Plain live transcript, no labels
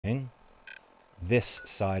this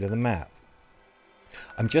side of the map.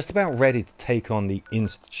 I'm just about ready to take on the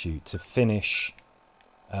Institute to finish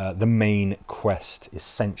the main quest,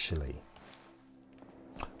 essentially.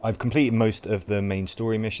 I've completed most of the main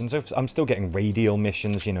story missions. I'm still getting radial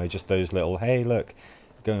missions, you know, just those little, hey, look,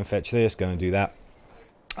 go and fetch this, go and do that.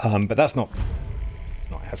 But that's not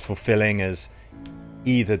as fulfilling as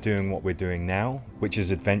either doing what we're doing now, which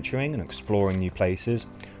is adventuring and exploring new places,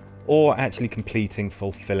 or actually completing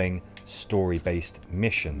fulfilling story-based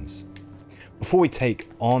missions. Before we take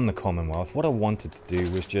on the Commonwealth, what I wanted to do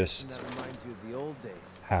was just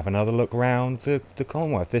have another look around the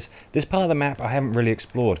Commonwealth. This part of the map I haven't really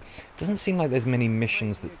explored. It doesn't seem like there's many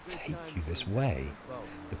missions that take you this way.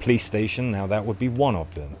 The police station, now that would be one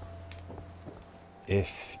of them.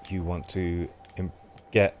 If you want to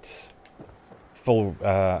get full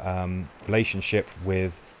relationship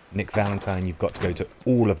with Nick Valentine, you've got to go to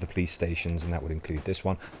all of the police stations, and that would include this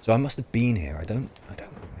one. So I must have been here. I don't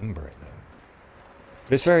remember it though.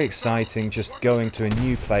 But it's very exciting, just going to a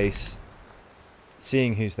new place,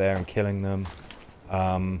 seeing who's there and killing them.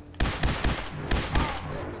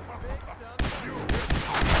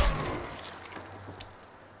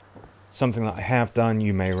 Something that I have done,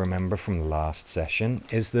 you may remember from the last session,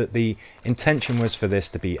 is that the intention was for this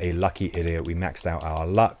to be a lucky idiot. We maxed out our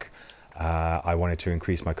luck. I wanted to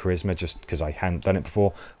increase my charisma just because I hadn't done it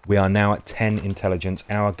before. We are now at 10 intelligence.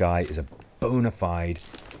 Our guy is a bona fide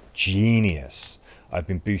genius. I've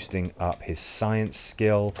been boosting up his science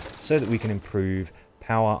skill so that we can improve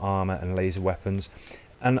power, armor, and laser weapons.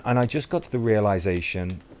 And I just got to the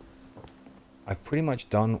realization I've pretty much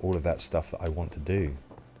done all of that stuff that I want to do.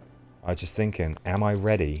 I was just thinking, am I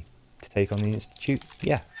ready to take on the Institute?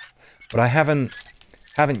 Yeah. But I haven't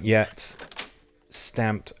yet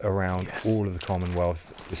stamped around all of the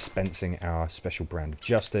Commonwealth, dispensing our special brand of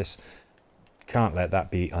justice. Can't let that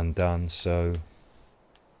be undone, so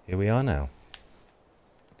here we are now.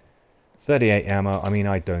 38 ammo, I mean,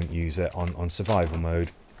 I don't use it on survival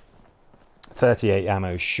mode. 38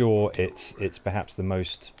 ammo, sure, it's perhaps the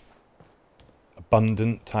most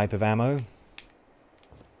abundant type of ammo.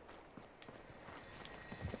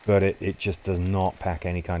 But it just does not pack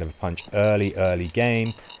any kind of a punch. Early game.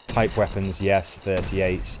 Pipe weapons, yes.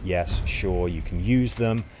 38s, yes, sure, you can use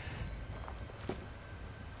them.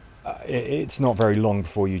 It's not very long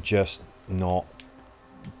before you just not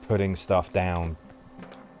putting stuff down.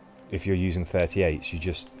 If you're using 38s, you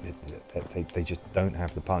just they just don't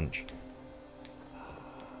have the punch.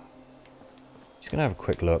 Just gonna have a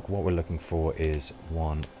quick look. What we're looking for is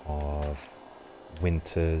one of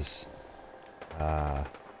Winter's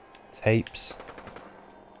tapes.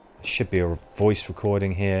 There should be a voice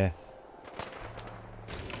recording here.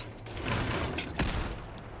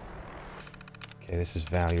 Okay, this is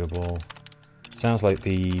valuable. Sounds like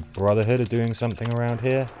the Brotherhood are doing something around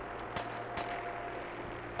here.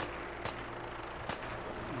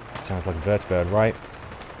 Sounds like a vertibird, right?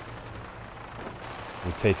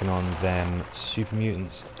 We've taken on them super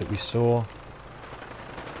mutants that we saw.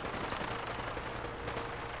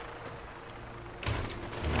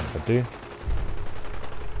 If I do.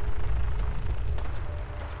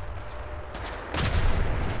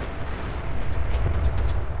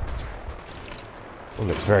 Oh,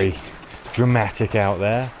 looks very dramatic out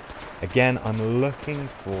there. Again, I'm looking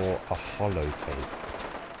for a holotape.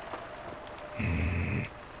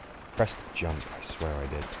 Pressed jump, I swear I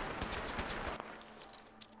did.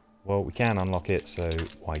 Well, we can unlock it, so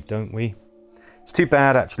why don't we? It's too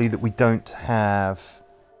bad, actually, that we don't have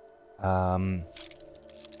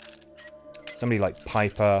somebody like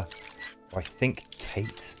Piper, or I think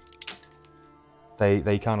Kate.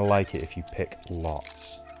 They kind of like it if you pick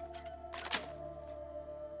locks.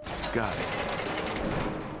 Got it.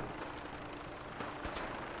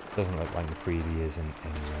 Doesn't look like MacCready is in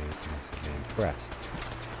any way massively impressed.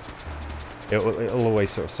 It'll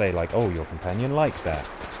always sort of say like, oh, your companion liked that,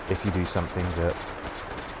 if you do something that,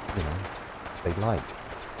 you know, they'd like.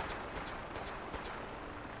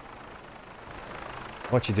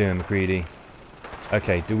 What you doing, MacCready?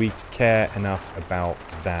 Okay, do we care enough about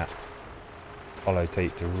that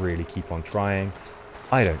holotape to really keep on trying?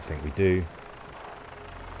 I don't think we do.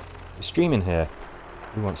 We're streaming here.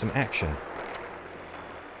 We want some action.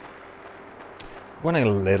 Running a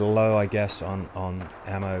little low, I guess, on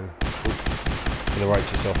ammo. For the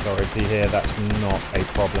Righteous Authority here, that's not a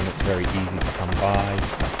problem. It's very easy to come by.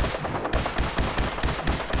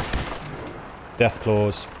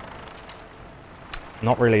 Deathclaws.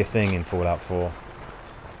 Not really a thing in Fallout 4.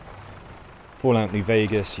 Fallout New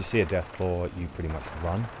Vegas, you see a Deathclaw, you pretty much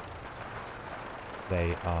run.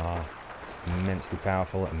 They are immensely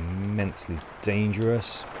powerful, immensely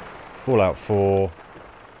dangerous. Fallout 4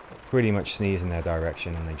 pretty much sneeze in their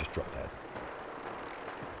direction and they just drop dead.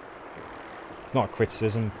 It's not a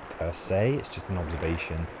criticism per se, it's just an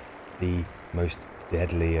observation. The most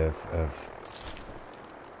deadly of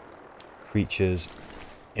creatures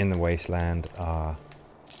in the wasteland are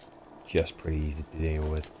just pretty easy to deal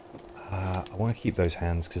with. I want to keep those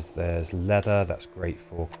hands because there's leather, that's great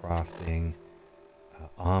for crafting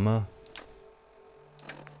armor.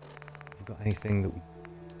 Have we got anything that we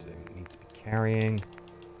don't need to be carrying?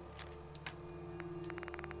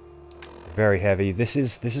 Very heavy. This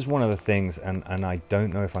is one of the things, and I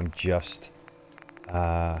don't know if I'm just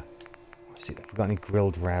let's see if we've got any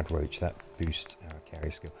grilled radroach that boosts our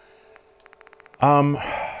carry skill.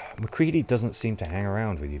 MacCready doesn't seem to hang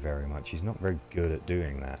around with you very much. He's not very good at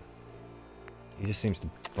doing that. He just seems to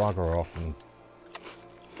bugger off and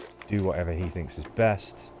do whatever he thinks is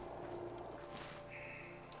best.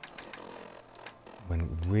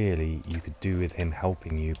 When really you could do with him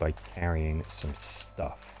helping you by carrying some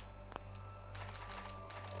stuff.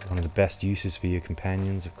 One of the best uses for your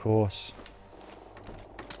companions, of course,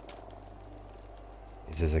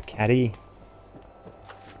 is as a caddy.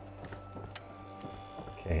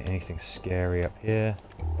 Okay, anything scary up here?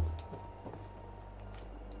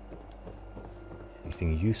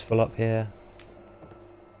 Anything useful up here?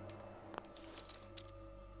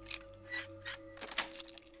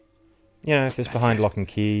 You know, if it's behind lock and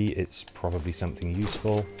key, it's probably something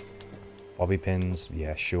useful. Bobby pins,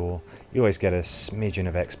 yeah, sure. You always get a smidgen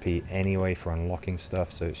of XP anyway for unlocking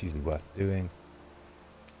stuff, so it's usually worth doing.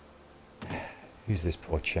 Who's this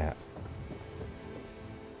poor chap?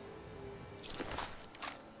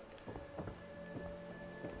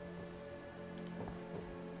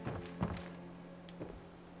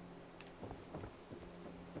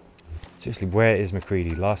 Seriously, where is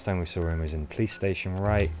MacCready? Last time we saw him was in the police station,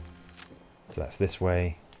 right? So that's this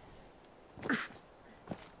way.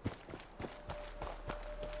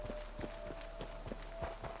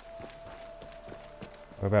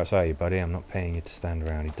 Whereabouts are you, buddy? I'm not paying you to stand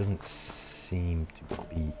around. He doesn't seem to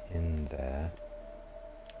be in there.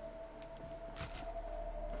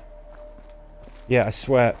 Yeah, I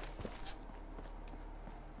swear.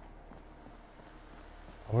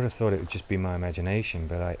 I would have thought it would just be my imagination,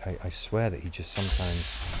 but I swear that he just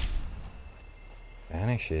sometimes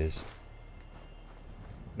vanishes,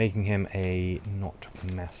 making him a not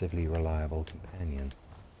massively reliable companion.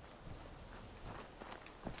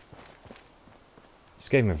 Just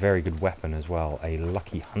gave him a very good weapon as well, a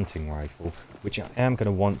lucky hunting rifle, which I am going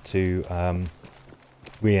to want to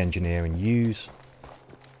re-engineer and use.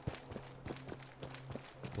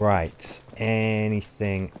 Right,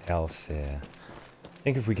 anything else here? I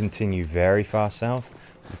think if we continue very far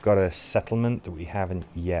south, we've got a settlement that we haven't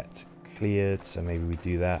yet cleared, so maybe we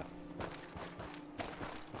do that.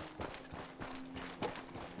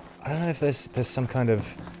 I don't know if there's some kind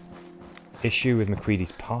of issue with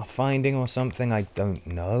MacCready's pathfinding or something. I don't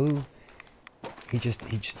know. He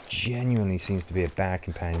just genuinely seems to be a bad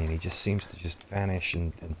companion. He just seems to just vanish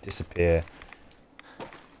and disappear.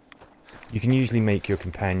 You can usually make your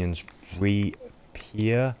companions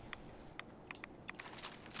reappear.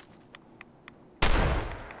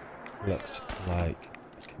 Looks like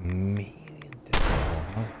a chameleon devil,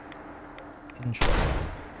 huh? Interesting.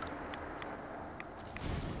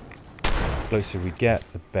 The closer we get,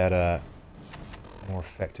 the better, more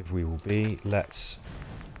effective we will be. Let's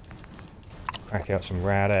crack out some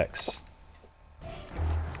Rad-X.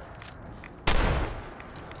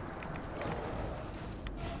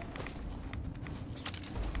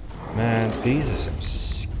 Man, these are some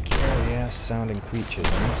scary ass sounding creatures,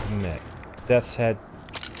 I must admit. Death's Head,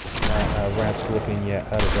 Rad Scorpion, yeah,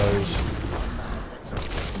 heard of those.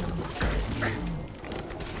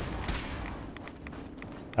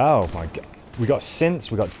 Oh my god. We got Synths,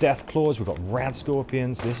 we got Death Claws, we got Rad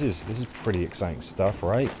Scorpions. This is pretty exciting stuff,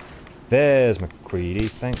 right? There's MacCready.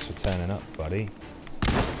 Thanks for turning up, buddy.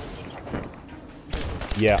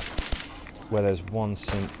 Yeah. Where there's one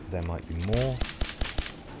Synth, there might be more.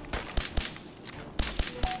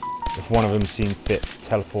 If one of them seemed fit to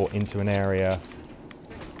teleport into an area,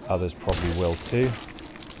 others probably will too.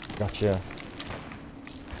 Gotcha.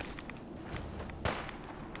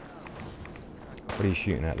 What are you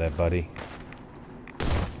shooting at there, buddy?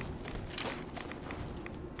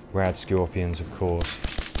 Rad Scorpions, of course,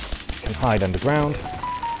 can hide underground.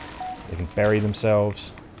 They can bury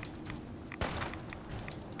themselves.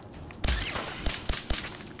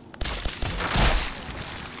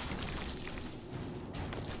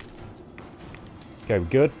 Okay, we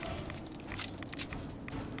good?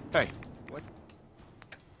 Hey, what?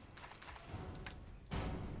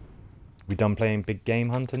 We done playing Big Game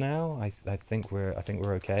Hunter now? I think we're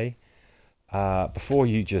okay. Before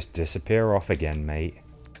you just disappear off again, mate.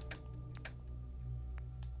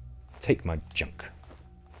 Take my junk.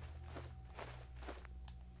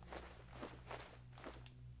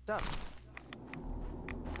 Done.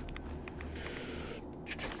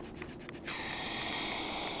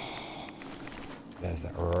 There's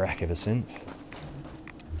that wreck of a synth.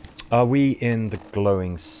 Are we in the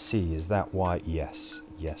glowing sea? Is that why? Yes.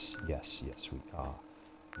 Yes, yes, yes, we are.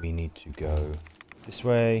 We need to go this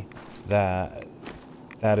way. That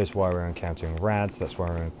is why we're encountering rads. That's why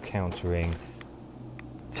we're encountering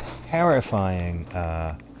terrifying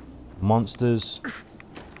monsters.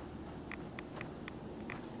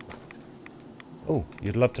 Oh,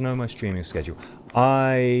 you'd love to know my streaming schedule.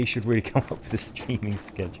 I should really come up with a streaming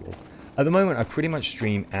schedule. At the moment, I pretty much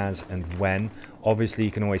stream as and when. Obviously,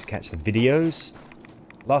 you can always catch the videos.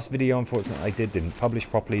 Last video, unfortunately, I didn't publish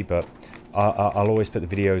properly, but I'll always put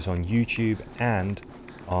the videos on YouTube and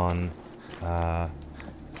on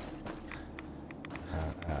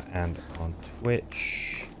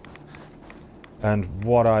Twitch. And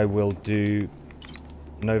what I will do,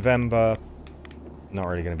 November, not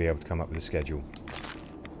really going to be able to come up with a schedule.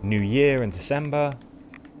 New Year in December,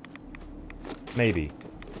 maybe.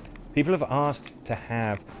 People have asked to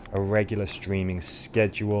have a regular streaming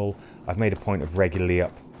schedule. I've made a point of regularly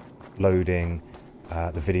uploading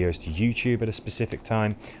the videos to YouTube at a specific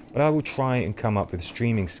time, but I will try and come up with a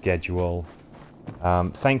streaming schedule.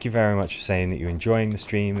 Thank you very much for saying that you're enjoying the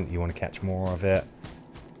stream and that you want to catch more of it.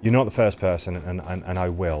 You're not the first person, and I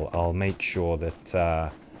will. I'll make sure that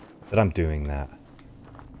that I'm doing that.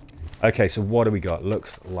 Okay, so what do we got?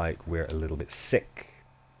 Looks like we're a little bit sick.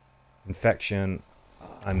 Infection.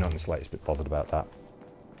 I'm not in the slightest bit bothered about that.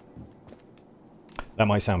 That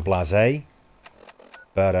might sound blasé,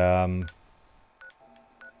 but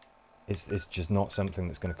it's just not something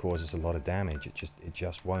that's going to cause us a lot of damage. It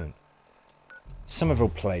just won't. Somerville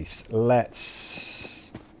Place.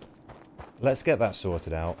 Let's get that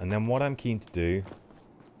sorted out, and then what I'm keen to do.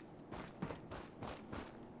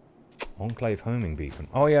 Enclave homing beacon.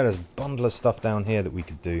 Oh yeah, there's a bundle of stuff down here that we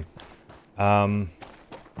could do.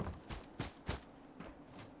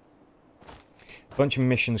 Bunch of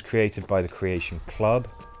missions created by the Creation Club.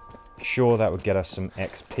 Sure, that would get us some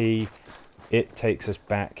XP. It takes us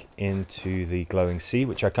back into the glowing sea,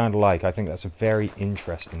 which I kind of like. I think that's a very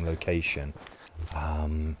interesting location.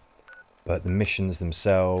 But the missions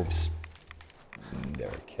themselves, they're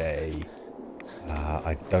okay.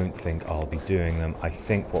 I don't think I'll be doing them. I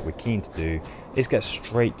think what we're keen to do is get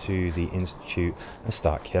straight to the Institute and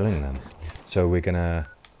start killing them. So we're gonna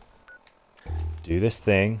do this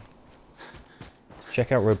thing.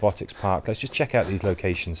 Check out Robotics Park. Let's just check out these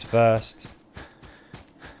locations first.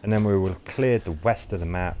 And then we will have cleared the west of the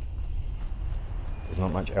map. There's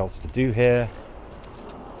not much else to do here.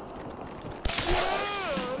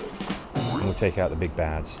 And we'll take out the big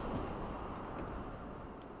bads.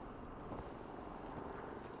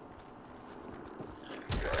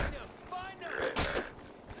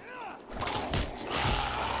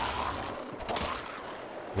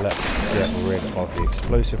 Let's get rid of the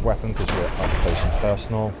explosive weapon because we're up close and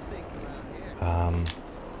personal.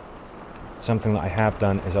 Something that I have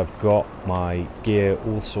done is I've got my gear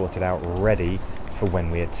all sorted out ready for when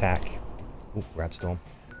we attack. Ooh, Radstorm.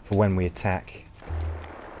 For when we attack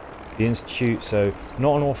the Institute. So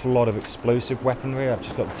not an awful lot of explosive weaponry. I've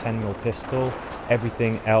just got the 10mm pistol.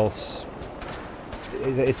 Everything else,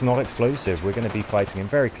 it's not explosive. We're going to be fighting in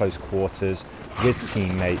very close quarters with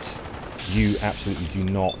teammates. You absolutely do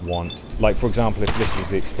not want, like for example, if this was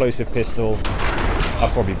the explosive pistol,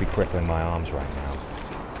 I'd probably be crippling my arms right now.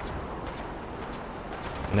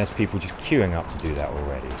 And there's people just queuing up to do that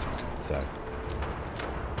already. So,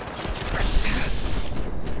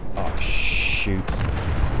 oh shoot!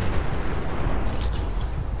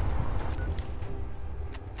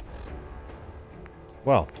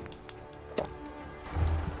 Well,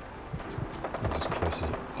 as close as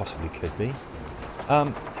it possibly could be.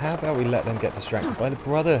 How about we let them get distracted by the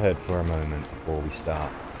Brotherhood for a moment before we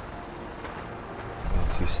start?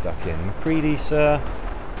 Not too stuck in. MacCready, sir.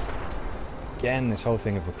 Again, this whole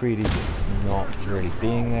thing of MacCready just not really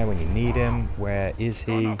being there when you need him. Where is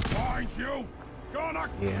he? Yeah,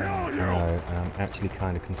 I know, and I'm actually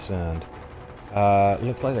kind of concerned.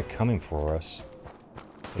 Looks like they're coming for us.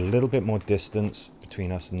 A little bit more distance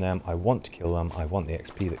between us and them. I want to kill them. I want the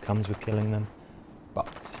XP that comes with killing them.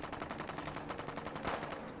 But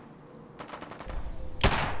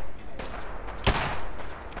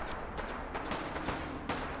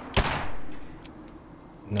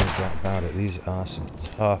no doubt about it, these are some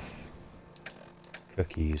tough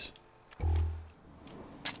cookies.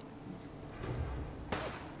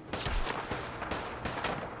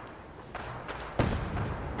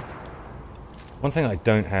 One thing I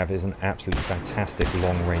don't have is an absolutely fantastic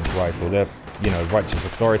long-range rifle. The, Righteous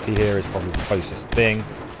Authority here is probably the closest thing.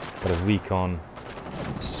 Got a recon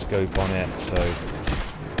scope on it, so...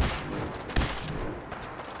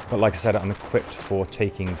 But like I said, I'm equipped for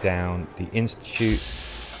taking down the Institute.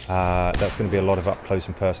 That's going to be a lot of up-close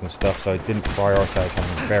and personal stuff, so I didn't prioritize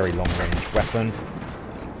having a very long-range weapon.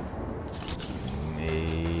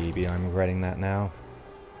 Maybe I'm regretting that now.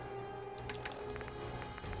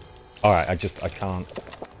 Alright, I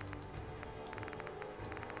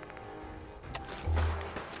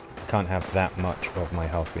can't have that much of my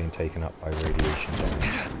health being taken up by radiation damage.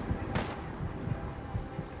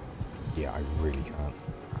 Yeah, I really can't.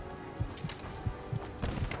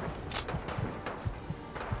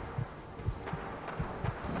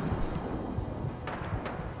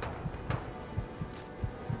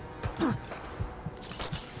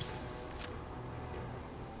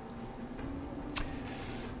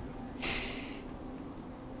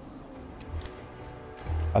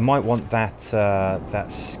 I might want that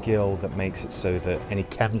that skill that makes it so that any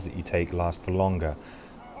chems that you take last for longer.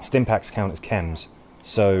 Stimpaks count as chems,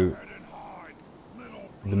 so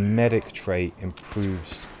the medic trait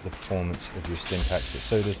improves the performance of your Stimpaks, but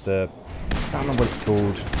so does the, I can't remember what it's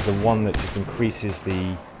called, the one that just increases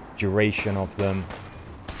the duration of them.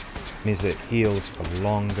 It means that it heals for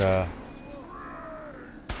longer.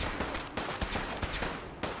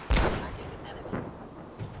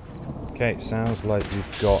 Okay, sounds like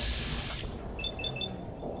we've got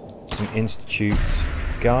some Institute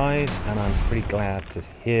guys, and I'm pretty glad to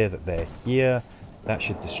hear that they're here. That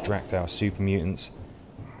should distract our super mutants.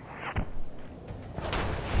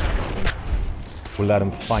 We'll let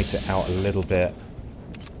them fight it out a little bit.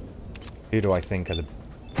 Who do I think are the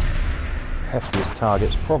heftiest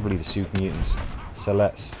targets? Probably the super mutants. So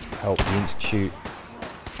let's help the Institute.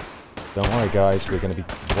 Don't worry guys, we're going to be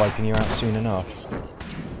wiping you out soon enough.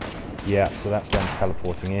 Yeah, so that's them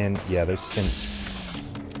teleporting in. Yeah, those synths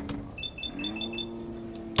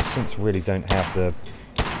really don't have the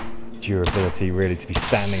durability really to be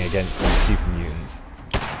standing against these super mutants.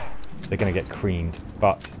 They're going to get creamed,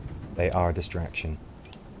 but they are a distraction.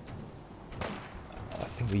 I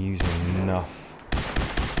think we're using enough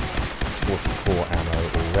 44 ammo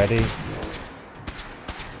already.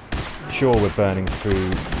 Sure, we're burning through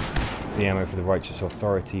the ammo for the Righteous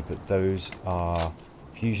Authority, but those are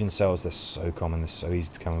fusion cells. They're so common, they're so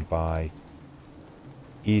easy to come by.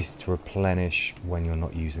 Easy to replenish when you're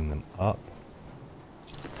not using them up.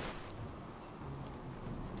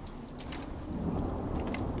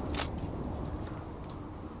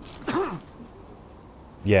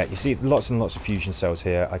 Yeah, you see lots and lots of fusion cells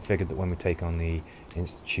here. I figured that when we take on the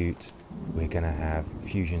Institute, we're going to have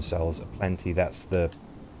fusion cells aplenty. That's the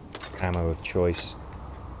ammo of choice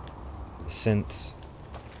for the synths.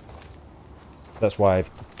 So that's why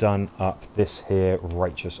I've done up this here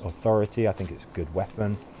Righteous Authority. I think it's a good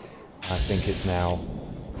weapon. I think it's now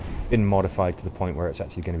been modified to the point where it's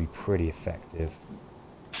actually going to be pretty effective.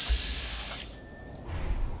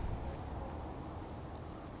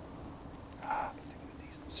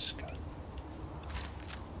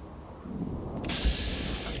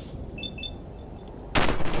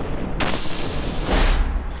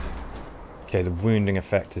 Okay, the wounding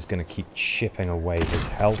effect is going to keep chipping away his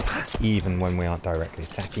health, even when we aren't directly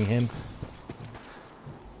attacking him.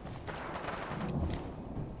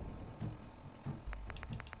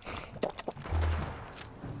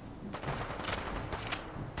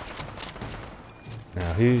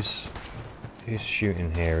 Now, who's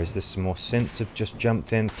shooting here? Is this some more synths have just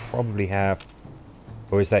jumped in? Probably have.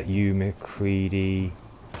 Or is that you, McCready?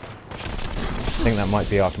 I think that might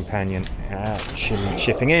be our companion actually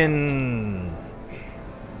chipping in.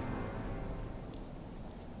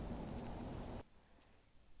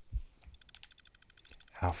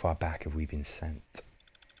 How far back have we been sent?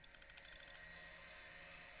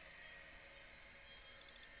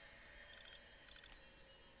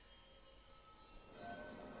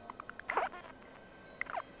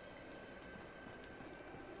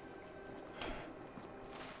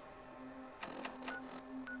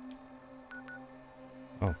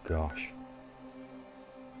 Oh gosh.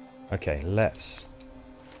 Okay, we'll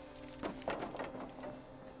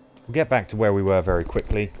get back to where we were very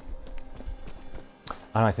quickly.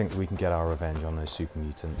 And I think that we can get our revenge on those super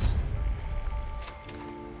mutants.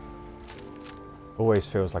 Always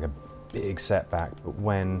feels like a big setback, but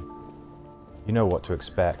when you know what to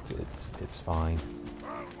expect, it's fine.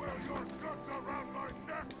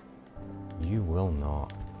 You will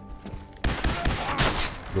not.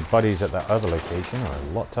 Your buddies at that other location are a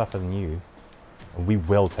lot tougher than you, and we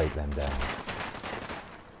will take them down.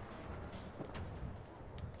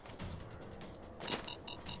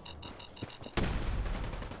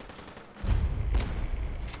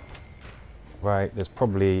 Right, there's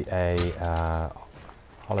probably a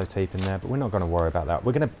holotape in there, but we're not going to worry about that.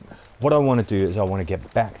 What I want to do is I want to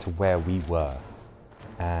get back to where we were,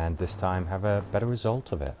 and this time have a better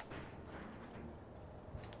result of it.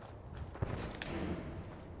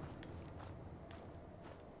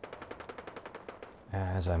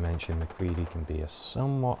 As I mentioned, MacReady can be a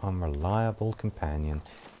somewhat unreliable companion.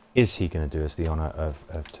 Is he going to do us the honour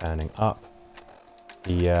of turning up?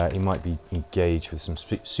 He might be engaged with some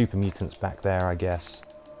super mutants back there, I guess.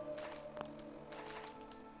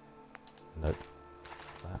 Nope.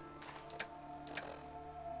 That.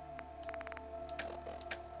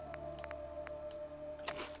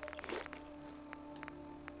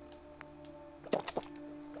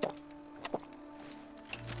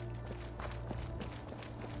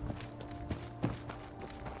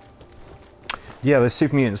 Yeah, the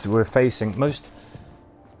super mutants that we're facing, most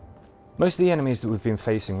of the enemies that we've been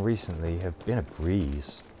facing recently have been a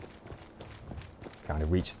breeze. Kind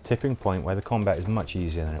of reached the tipping point where the combat is much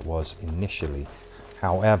easier than it was initially.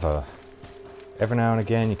 However, every now and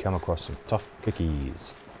again you come across some tough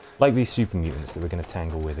cookies, like these super mutants that we're going to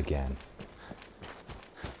tangle with again.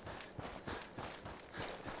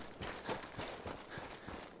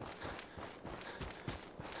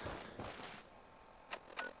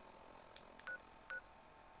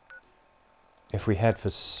 If we head for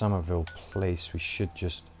Somerville Place, we should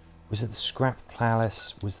just... Was it the Scrap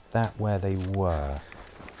Palace? Was that where they were?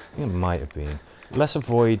 I think it might have been. Let's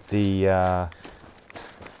avoid the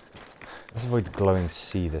glowing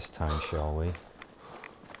sea this time, shall we?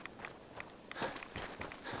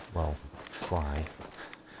 Well, try.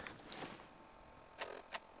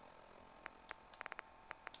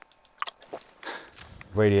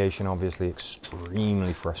 Radiation, obviously,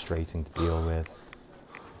 extremely frustrating to deal with.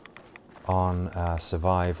 On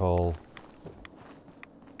survival,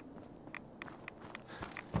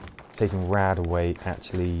 taking rad away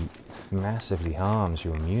actually massively harms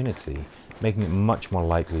your immunity, making it much more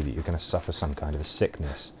likely that you're going to suffer some kind of a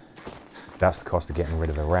sickness. That's the cost of getting rid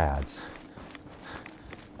of the rads.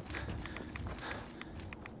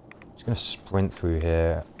 Just going to sprint through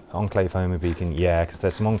here. Enclave Homer Beacon, yeah, because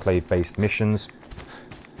there's some Enclave-based missions.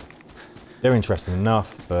 They're interesting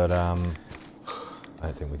enough, but I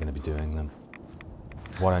don't think we're going to be doing them.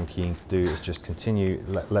 What I'm keen to do is just continue,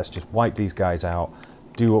 let's just wipe these guys out,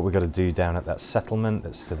 do what we've got to do down at that settlement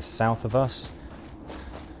that's to the south of us,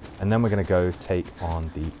 and then we're going to go take on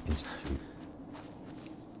the Institute.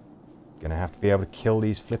 Going to have to be able to kill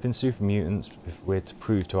these flipping super mutants if we're to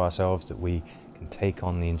prove to ourselves that we can take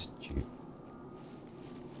on the Institute.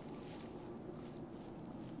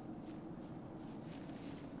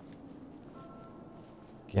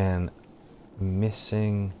 Again,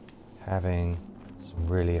 missing having some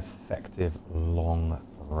really effective long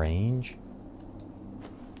range.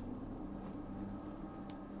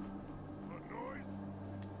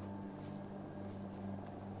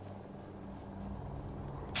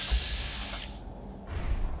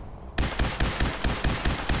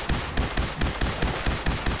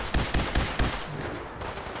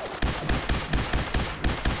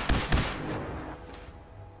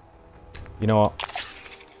 You know what?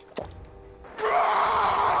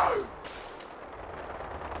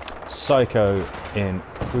 Psycho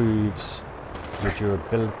improves your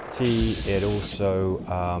durability. It also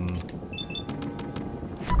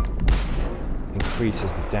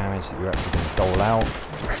increases the damage that you're actually going to dole out.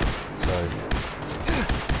 So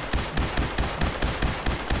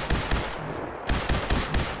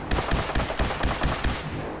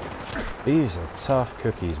these are tough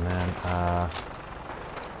cookies, man.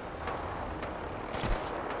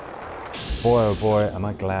 Boy, oh boy, am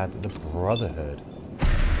I glad that the Brotherhood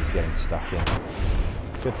is getting stuck in.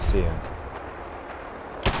 Good to see him.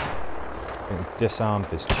 I think we've disarmed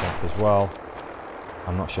this chap as well.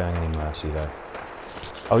 I'm not showing any mercy though.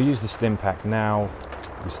 I'll use the stim pack now.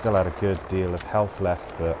 We still had a good deal of health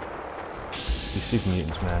left, but these super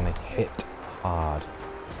mutants, man, they hit hard.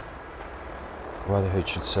 Brotherhood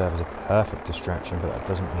should serve as a perfect distraction, but that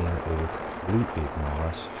doesn't mean that they will completely ignore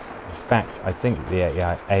us. In fact, I think the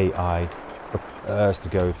AI prefers to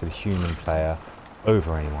go for the human player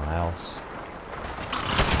over anyone else.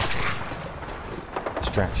 The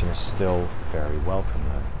distraction is still very welcome,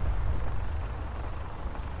 though.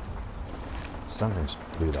 Something just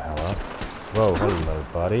blew the hell up. Whoa, hello,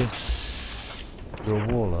 buddy. You're a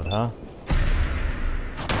warlord, huh?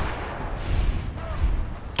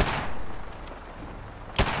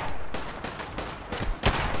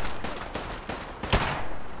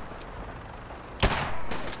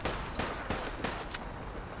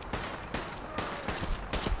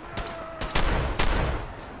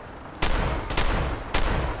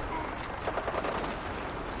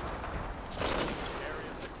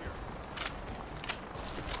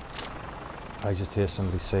 I just hear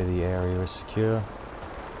somebody say the area is secure.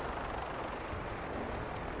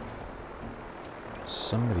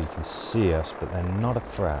 Somebody can see us, but they're not a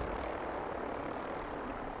threat.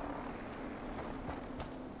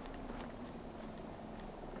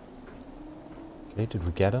 Okay, did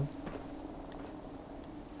we get him?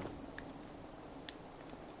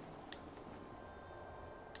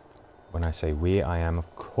 When I say we, I am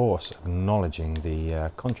of course acknowledging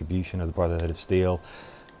the contribution of the Brotherhood of Steel.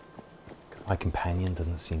 My companion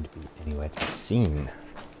doesn't seem to be anywhere to be seen.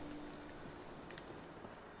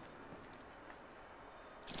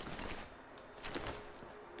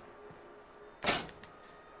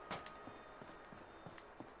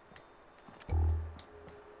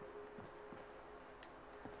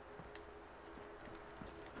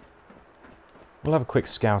 We'll have a quick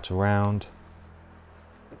scout around.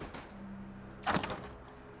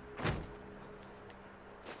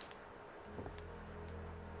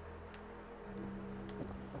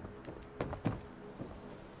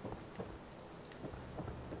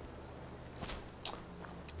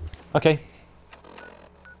 Okay.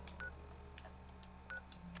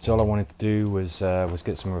 So all I wanted to do was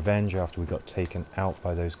get some revenge after we got taken out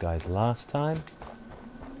by those guys last time.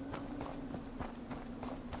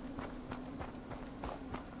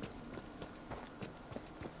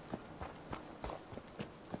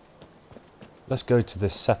 Let's go to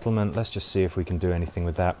this settlement. Let's just see if we can do anything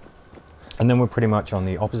with that. And then we're pretty much on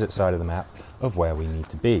the opposite side of the map of where we need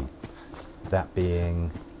to be. That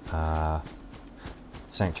being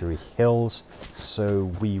Sanctuary Hills. So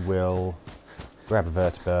we will grab a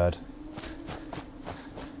vertibird,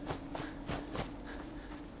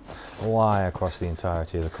 fly across the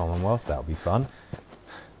entirety of the Commonwealth. That'll be fun.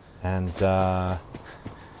 And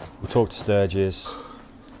we'll talk to Sturgis,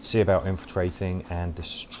 see about infiltrating and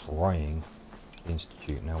destroying the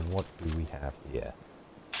Institute. Now, what do we have here?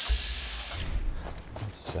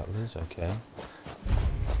 Settlers, okay.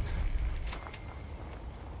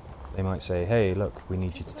 They might say, hey, look, we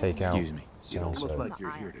need you to take out... Excuse me, you don't look like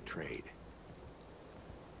you're here to trade.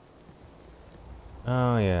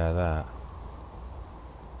 Oh, yeah, that.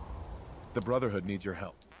 The Brotherhood needs your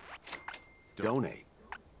help. Donate?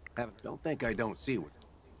 Don't think I don't see what...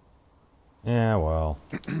 Yeah, well.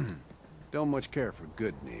 Don't much care for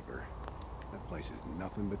good neighbor. That place is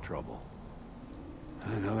nothing but trouble.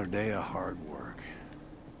 Another day of hard work.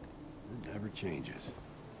 It never changes.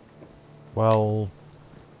 Well...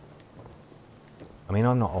 I mean,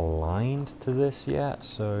 I'm not aligned to this yet,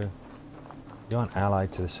 so... You aren't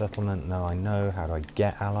allied to the settlement? No, I know. How do I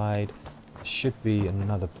get allied? There should be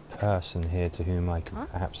another person here to whom I can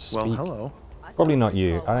perhaps speak. Well, hello. Probably not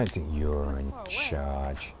you. I don't think you're in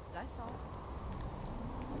charge.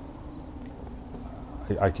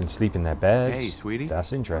 I can sleep in their beds. Hey, sweetie.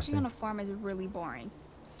 That's interesting. Working on a farm is really boring.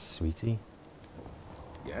 Sweetie.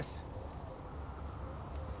 Yes?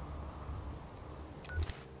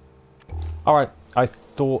 Alright, I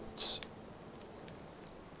thought...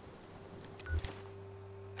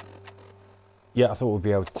 Yeah, I thought we'd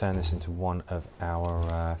be able to turn this into one of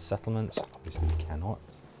our settlements. Obviously we cannot.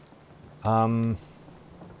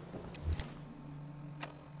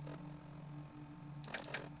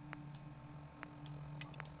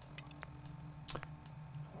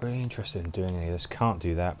 Really interested in doing any of this. Can't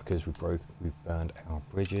do that because we've burned our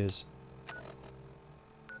bridges.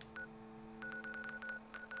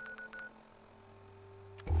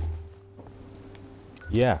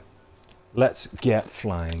 Yeah, let's get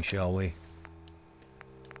flying, shall we?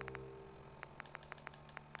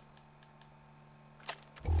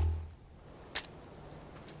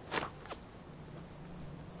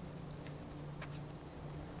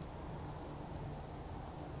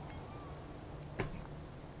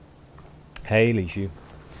 Hey, Lishu.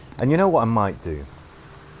 And you know what I might do?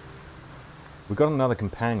 We've got another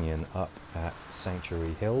companion up at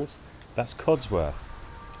Sanctuary Hills. That's Codsworth,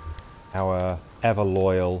 our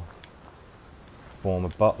ever-loyal former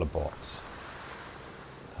butler bot.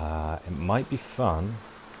 It might be fun.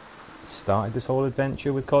 We started this whole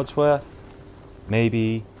adventure with Codsworth.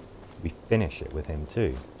 Maybe we finish it with him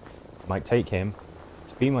too. Might take him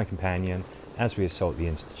to be my companion as we assault the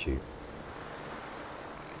Institute.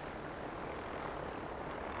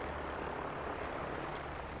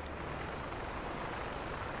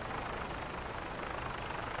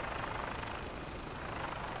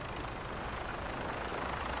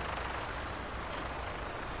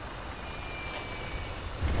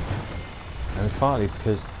 And partly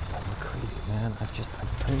because I'm McCready, man, I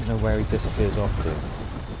don't know where he disappears off to.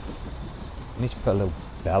 I need to put a little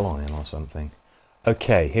bell on him or something.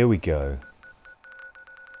 Okay, here we go.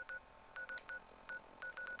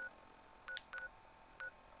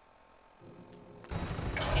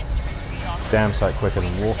 damn sight quicker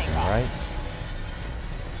than walking, right?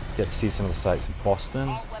 Get to see some of the sights of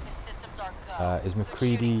Boston. Is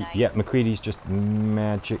MacCready... Yeah, MacCready's just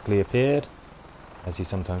magically appeared, as he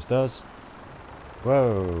sometimes does.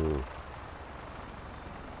 Whoa.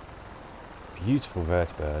 Beautiful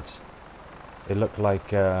vertibirds. They look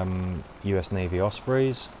like US Navy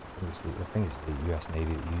Ospreys. I think it's the US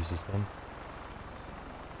Navy that uses them.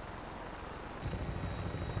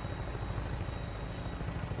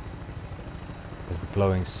 There's the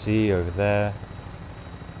glowing sea over there.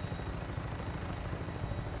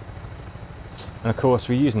 And of course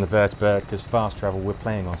we're using the vertibird because fast travel, we're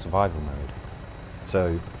playing on survival mode.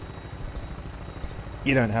 So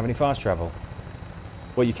you don't have any fast travel.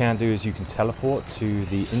 What you can do is you can teleport to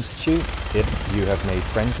the Institute if you have made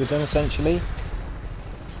friends with them, essentially.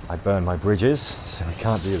 I burned my bridges, so we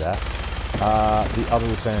can't do that. The other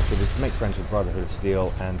alternative is to make friends with Brotherhood of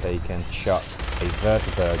Steel and they can chuck a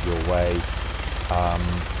vertibird your way.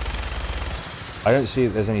 I don't see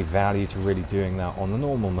that there's any value to really doing that on the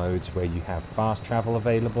normal modes where you have fast travel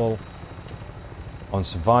available. On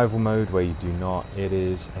survival mode where you do not, it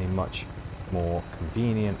is a much more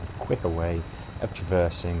convenient and quicker way of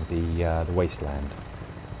traversing the wasteland.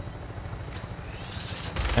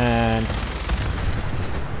 And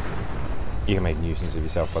you can make a nuisance of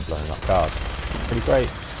yourself by blowing up cars. Pretty great.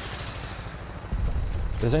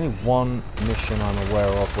 There's only one mission I'm aware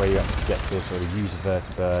of where you actually get to sort of use a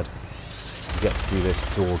vertibird. You get to do this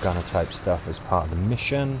door gunner type stuff as part of the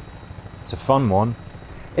mission. It's a fun one.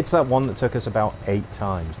 It's that one that took us about 8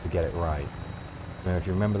 times to get it right. I don't know if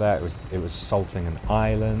you remember that. It was assaulting an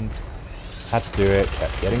island. Had to do it,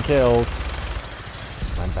 kept getting killed.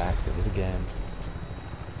 Went back, did it again.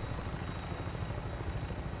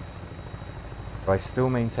 But I still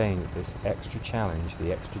maintain that this extra challenge,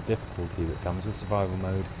 the extra difficulty that comes with survival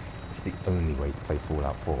mode, is the only way to play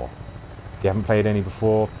Fallout 4. If you haven't played any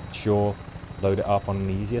before, sure, load it up on an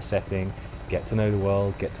easier setting, get to know the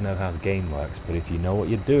world, get to know how the game works, but if you know what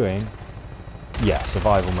you're doing, yeah,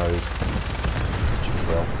 survival mode is just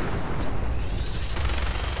real.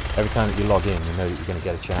 Every time that you log in, you know that you're going to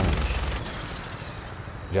get a challenge.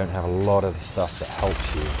 You don't have a lot of the stuff that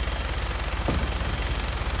helps you.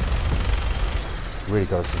 You really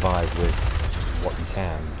got to survive with just what you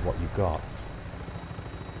can, with what you've got.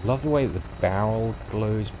 Love the way that the barrel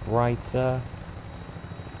glows brighter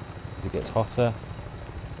as it gets hotter.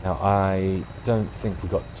 Now, I don't think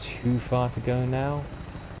we've got too far to go now.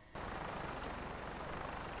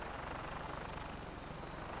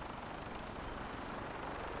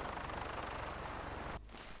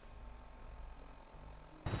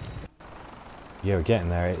 Yeah, we're getting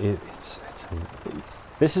there. It's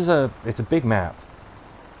a big map.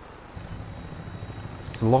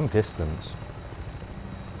 It's a long distance.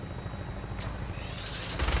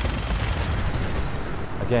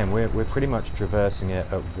 Again, we're pretty much traversing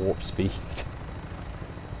it at warp speed.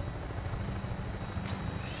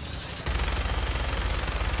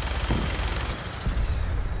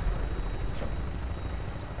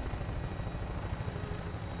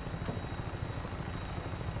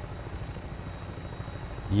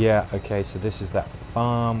 Yeah, okay, so this is that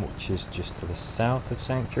farm which is just to the south of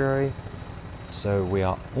Sanctuary. So we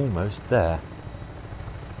are almost there.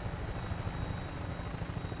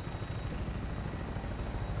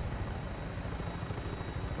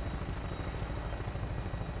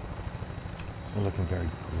 It's all looking very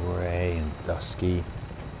grey and dusky.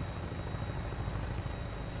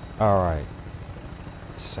 Alright.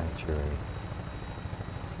 Sanctuary.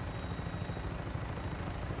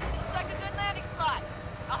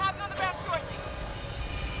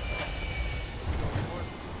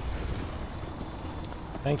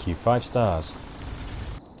 Thank you, 5 stars.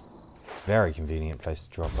 Very convenient place to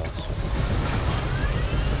drop us.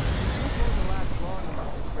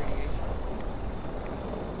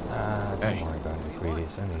 Don't worry about it, MacCready.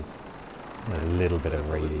 It's only a little bit of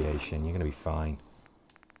radiation. You're going to be fine.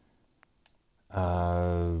 You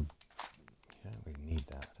don't really need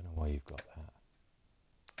that. I don't know why you've got that.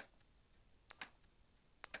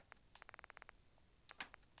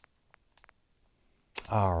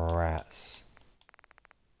 Ah, rats.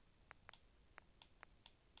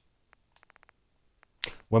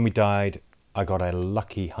 When we died, I got a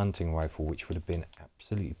lucky hunting rifle, which would have been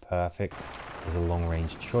absolutely perfect as a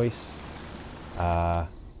long-range choice.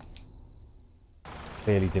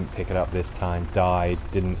 Clearly didn't pick it up this time. Died.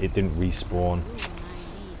 It didn't respawn.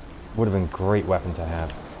 Would have been a great weapon to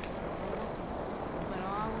have.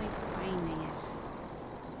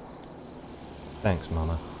 Thanks,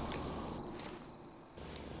 Mama.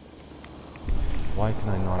 Why can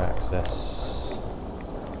I not access?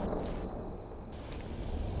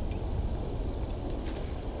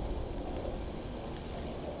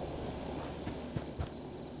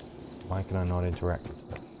 can I not interact with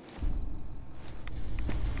stuff?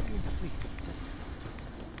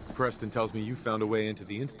 Preston tells me you found a way into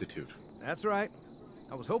the Institute. That's right.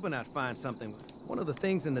 I was hoping I'd find something. One of the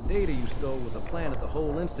things in the data you stole was a plan of the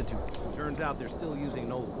whole Institute. Turns out they're still using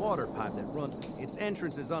an old water pipe that runs... Its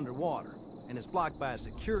entrance is underwater, and is blocked by a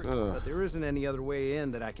security, but there isn't any other way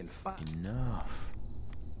in that I can find. Enough.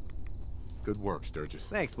 Good work, Sturgis.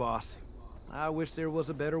 Thanks, boss. I wish there was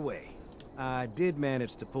a better way. I did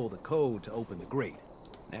manage to pull the code to open the grate.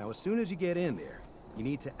 Now, as soon as you get in there, you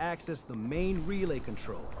need to access the main relay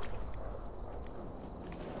control.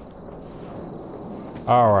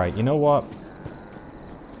 Alright, you know what?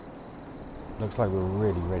 Looks like we're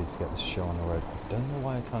really ready to get this show on the road. I don't know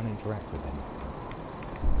why I can't interact with anything.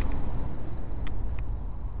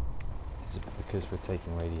 Is it because we're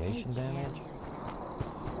taking radiation damage?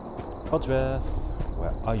 Codsworth,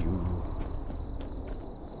 where are you?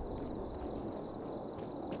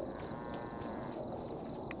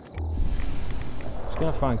 Just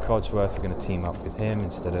gonna find Codsworth. We're gonna team up with him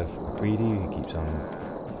instead of MacReady, who keeps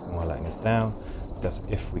on letting us down. That's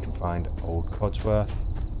if we can find old Codsworth.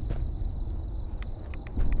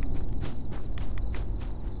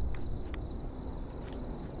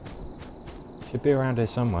 Should be around here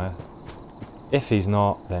somewhere. If he's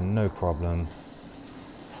not, then no problem.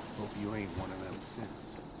 Hope you ain't one of them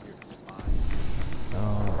synths. You're a spy.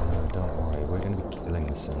 Oh no, don't worry. We're going to be killing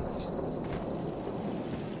the synths.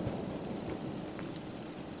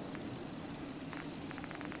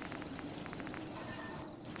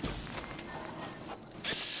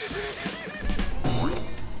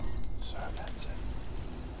 So that's it.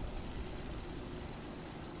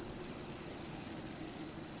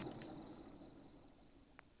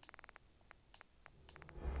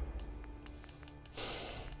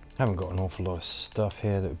 Haven't got an awful lot of stuff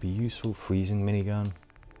here that would be useful. Freezing minigun.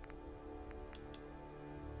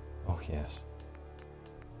 Oh yes.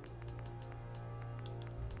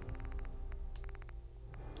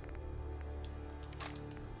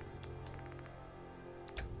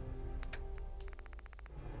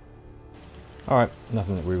 Alright,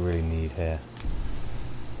 nothing that we really need here.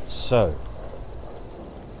 So.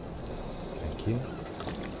 Thank you.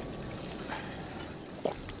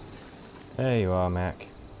 There you are, Mac.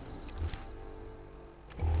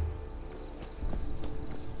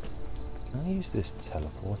 Can I use this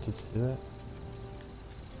teleporter to do it?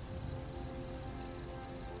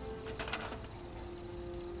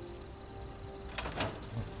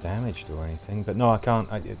 Not damaged or anything, but no, I can't.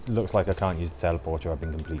 It looks like I can't use the teleporter. I've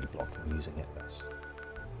been completely blocked from using it. That's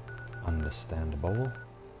understandable.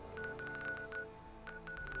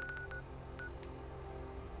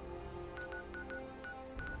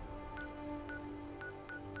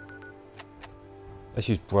 Let's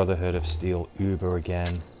use Brotherhood of Steel Uber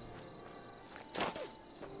again.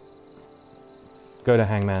 Go to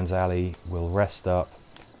Hangman's Alley. We'll rest up.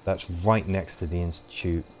 That's right next to the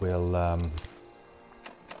Institute. We'll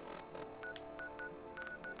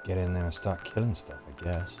get in there and start killing stuff, I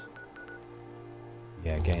guess.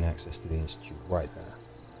 Yeah, gain access to the Institute right there.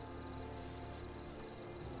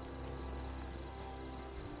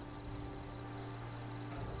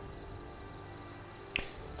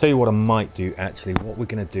 Tell you what I might do, actually. What we're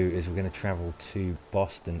going to do is we're going to travel to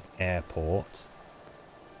Boston Airport.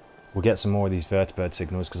 We'll get some more of these vertibird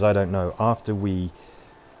signals, because I don't know. After we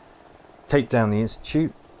take down the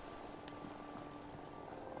Institute,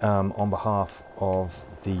 on behalf of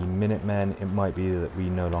the Minutemen, it might be that we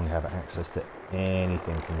no longer have access to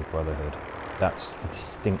anything from the Brotherhood. That's a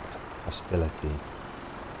distinct possibility. So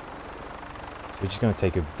we're just going to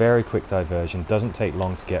take a very quick diversion. Doesn't take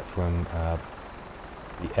long to get from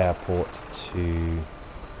the airport to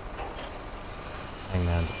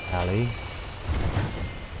Hangman's Alley.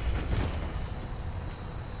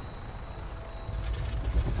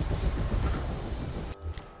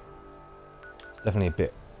 It's definitely a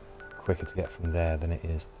bit quicker to get from there than it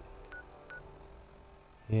is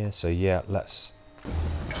here. So yeah, let's...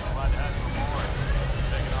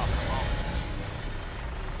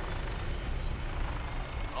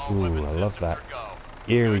 Ooh, I love that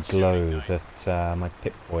eerie glow that my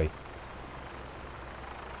Pip-Boy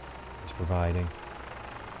is providing.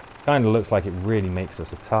 Kind of looks like it really makes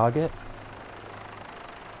us a target,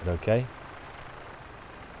 but okay.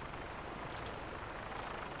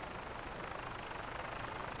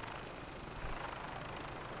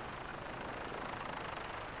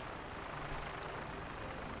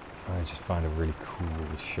 I just find a really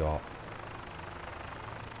cool shot.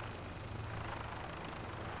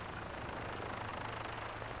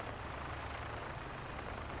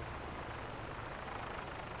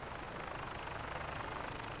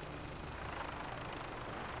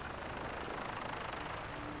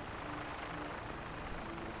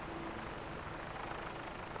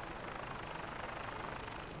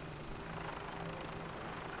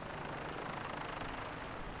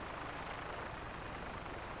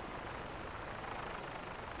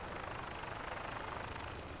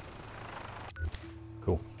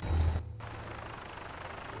 Cool.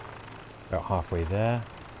 About halfway there.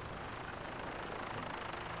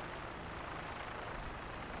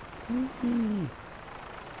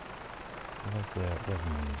 Where's the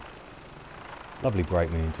moon? Lovely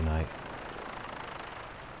bright moon tonight.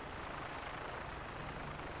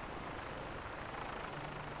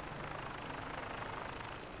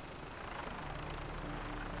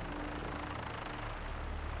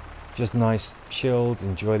 Just nice, chilled,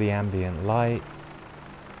 enjoy the ambient light,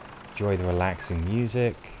 enjoy the relaxing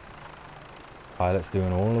music. Pilot's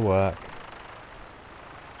doing all the work.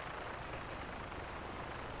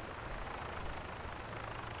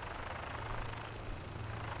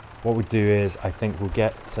 What we do is, I think we'll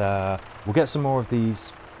get some more of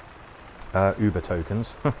these Uber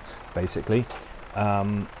tokens, basically.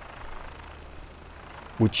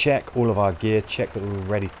 We'll check all of our gear, check that we're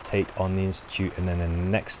ready to take on the Institute, and then in the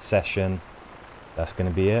next session, that's going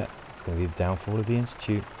to be it. It's going to be the downfall of the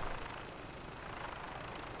Institute.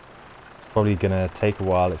 It's probably going to take a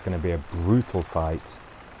while. It's going to be a brutal fight.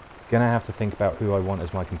 Going to have to think about who I want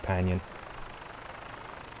as my companion.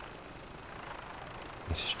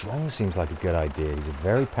 Strong seems like a good idea. He's a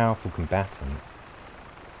very powerful combatant.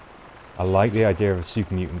 I like the idea of a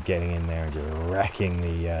super mutant getting in there and just wrecking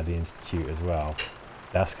the Institute as well.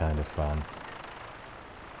 That's kind of fun.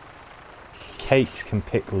 Kate can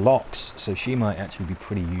pick locks, so she might actually be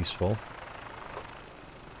pretty useful.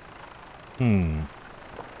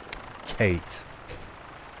 Kate.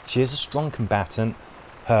 She is a strong combatant.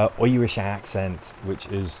 Her Irish accent, which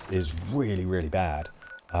is really, really bad,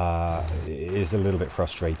 is a little bit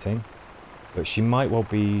frustrating. But she might well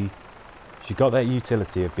be... She got that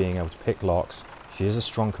utility of being able to pick locks. She is a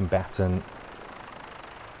strong combatant.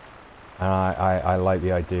 And I like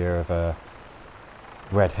the idea of a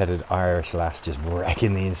red-headed Irish lass just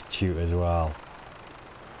wrecking the Institute as well.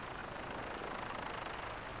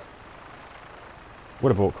 Would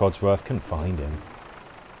have bought Codsworth, couldn't find him.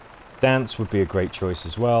 Dance would be a great choice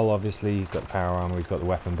as well. Obviously, he's got the power armor, he's got the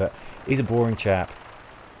weapon, but he's a boring chap.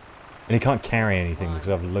 And he can't carry anything because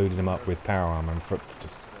I've loaded him up with power armor. And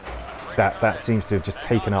that seems to have just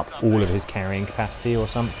taken up all of his carrying capacity or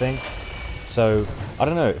something. So, I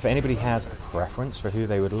don't know, if anybody has a preference for who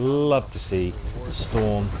they would love to see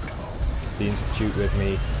storm the Institute with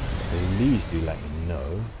me, please do let me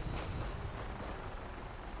know.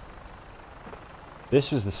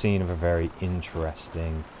 This was the scene of a very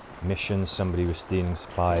interesting mission. Somebody was stealing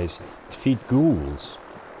supplies to feed ghouls.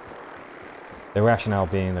 The rationale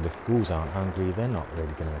being that if the ghouls aren't hungry, they're not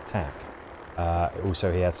really going to attack.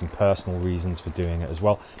 Also, he had some personal reasons for doing it as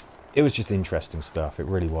well. It was just interesting stuff. It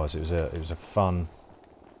really was. It was a fun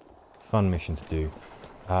mission to do.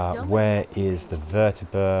 Where is the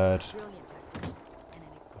vertibird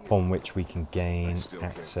upon which we can gain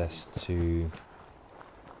access to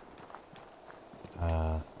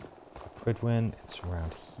Prydwen? It's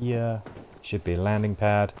around here. Should be a landing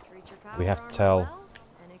pad. We have to tell.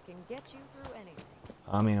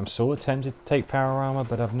 I mean, I'm sort of tempted to take power armor,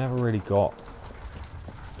 but I've never really got...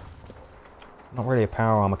 Not really a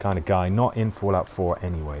power armor kind of guy. Not in Fallout 4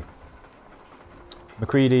 anyway.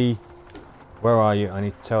 MacCready, where are you? I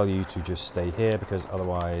need to tell you to just stay here because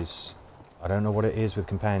otherwise... I don't know what it is with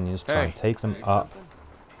companions. Try and take them up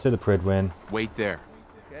to the Prydwen. Wait there.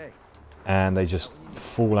 And they just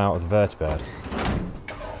fall out of the vertibird.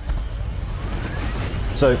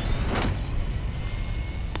 So...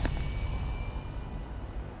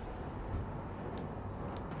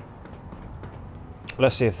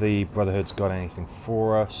 let's see if the Brotherhood's got anything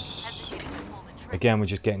for us. Again, we're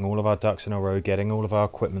just getting all of our ducks in a row, getting all of our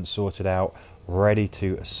equipment sorted out, ready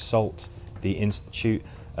to assault the Institute.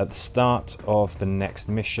 At the start of the next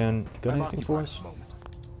mission, got anything for us?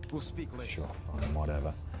 We'll speak later. Sure, fine,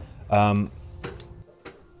 whatever.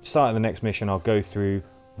 Start of the next mission, I'll go through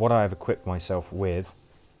what I have equipped myself with.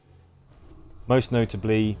 Most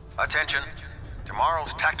notably... Attention!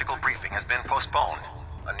 Tomorrow's tactical briefing has been postponed.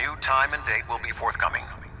 A new time and date will be forthcoming.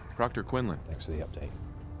 Proctor Quinlan. Thanks for the update.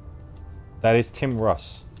 That is Tim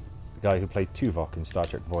Russ, the guy who played Tuvok in Star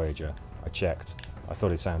Trek Voyager. I checked. I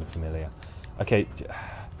thought it sounded familiar. Okay,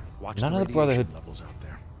 none of the Brotherhood... levels out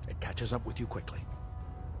there. It catches up with you quickly.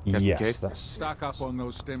 Yes, that's... Stock up on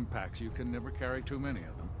those stim packs. You can never carry too many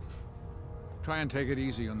of them. Try and take it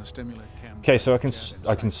easy on the stimulant cam. Okay, so I can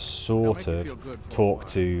sort of talk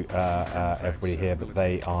to everybody here, but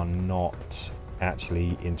they are not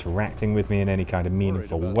actually interacting with me in any kind of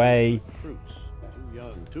meaningful way. Too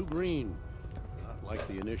young, too green. Not like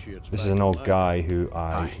the initiates. This is an old guy who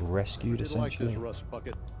I rescued, essentially. Like this rust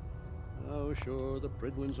bucket. Oh, sure, the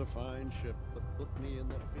Prydwen's a fine ship, but put me in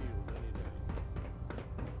the field any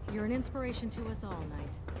day. You're an inspiration to us all,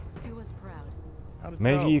 Knight. Do us proud.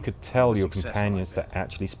 Maybe you could tell your companions to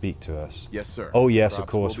actually speak to us. Yes, sir. Oh yes, of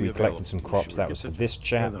Crops course, will be we collected available. some crops. That was for this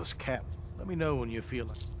chap. Those cap. Let me know when you feel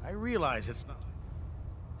like. I realize it's not.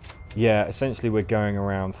 Yeah, essentially we're going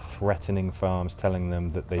around threatening farms, telling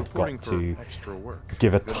them that they've Reporting got for to extra work.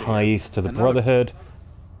 give a Good to hear. tithe to the Another- Brotherhood.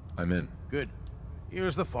 I'm in. Good.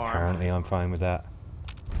 Here's the farm. Apparently I'm fine with that.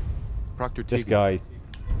 Proctor This Teagan. guy...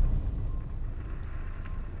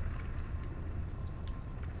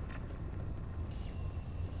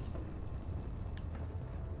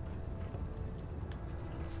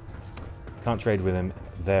 Can't trade with him,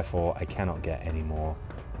 therefore I cannot get any more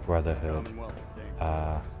Brotherhood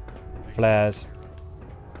flares.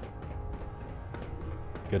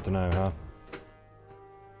 Good to know, huh?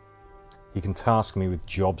 He can task me with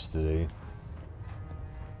jobs to do.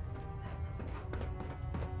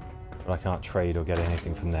 But I can't trade or get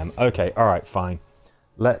anything from them. Okay, alright, fine.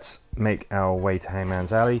 Let's make our way to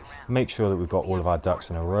Hangman's Alley. Make sure that we've got all of our ducks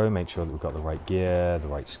in a row. Make sure that we've got the right gear, the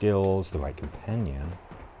right skills, the right companion.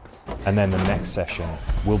 And then the next session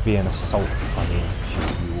will be an assault on the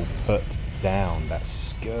Institute. We will put down that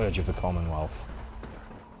scourge of the Commonwealth.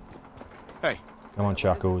 Hey, Come on,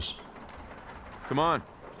 Chuckles. come on.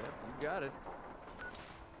 You got it.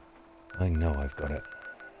 I know I've got it.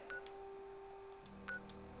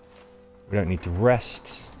 We don't need to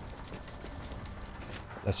rest.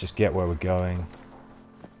 Let's just get where we're going.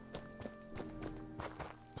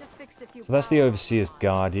 Just fixed a few. So that's the Overseer's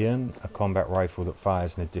Guardian, a combat rifle that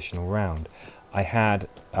fires an additional round. I had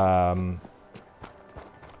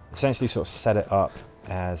essentially sort of set it up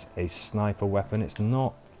as a sniper weapon. It's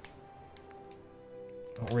not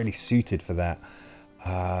really suited for that.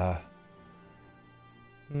 Not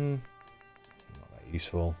that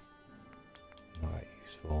useful. Not that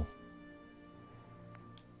useful.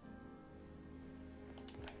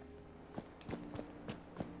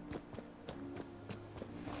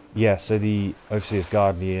 Yeah, so the Overseer's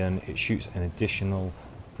Guardian, it shoots an additional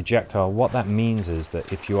projectile. What that means is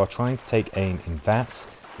that if you are trying to take aim in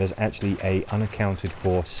VATS, there's actually a unaccounted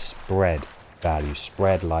for spread value.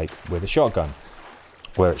 Spread like with a shotgun,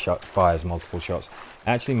 where it fires multiple shots. It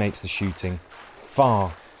actually makes the shooting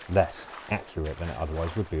far less accurate than it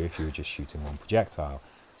otherwise would be if you were just shooting one projectile.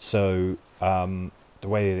 So the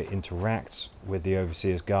way that it interacts with the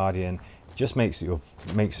Overseer's Guardian just makes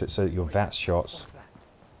it so that your VATS shots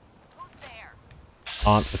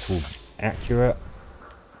aren't at all accurate.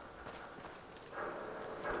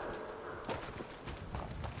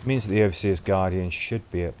 It means that the Overseer's Guardian should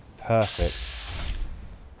be a perfect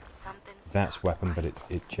VATS weapon, but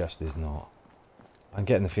it just is not. I'm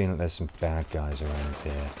getting the feeling that there's some bad guys around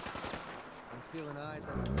here.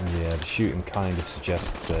 Yeah, the shooting kind of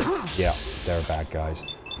suggests that, yeah, there are bad guys.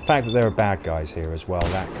 The fact that there are bad guys here as well,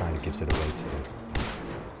 that kind of gives it away too.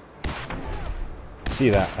 See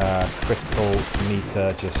that critical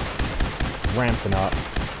meter just ramping up.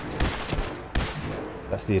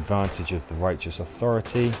 That's the advantage of the Righteous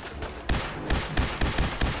Authority.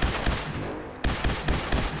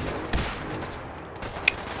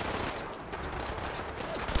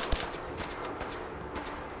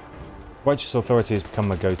 Righteous Authority has become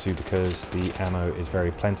my go-to because the ammo is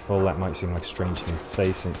very plentiful. That might seem like a strange thing to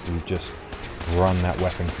say since we've just run that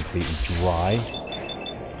weapon completely dry.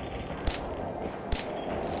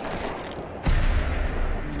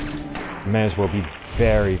 May as well be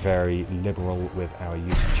very, very liberal with our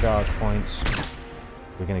use of charge points.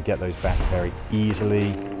 We're going to get those back very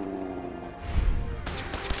easily.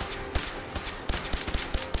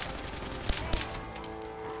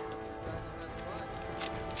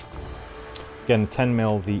 Again,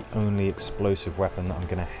 10mm, the only explosive weapon that I'm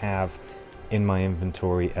going to have in my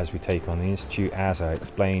inventory as we take on the Institute. As I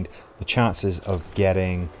explained, the chances of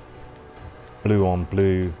getting blue on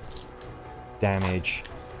blue damage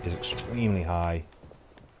is extremely high.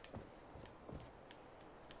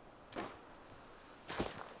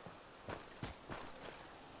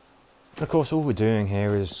 And of course, all we're doing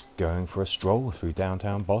here is going for a stroll through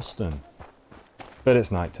downtown Boston. But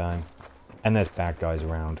it's nighttime, and there's bad guys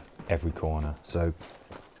around every corner, so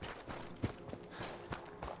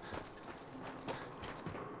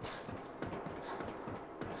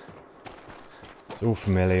it's all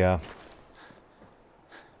familiar.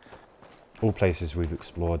 All places we've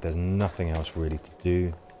explored, there's nothing else really to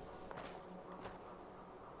do.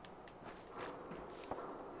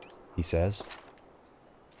 He says.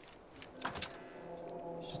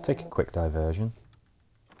 Let's just take a quick diversion.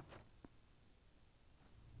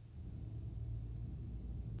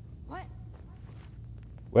 What?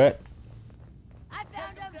 Where? I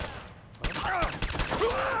found him.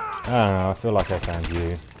 I don't know, I feel like I found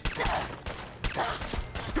you.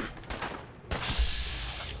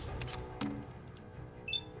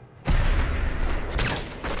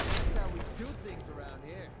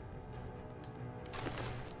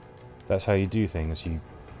 That's how you do things. You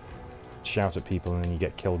shout at people and then you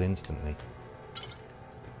get killed instantly.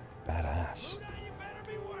 Badass.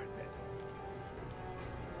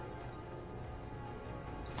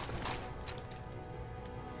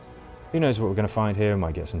 Who knows what we're going to find here? We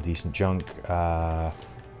might get some decent junk.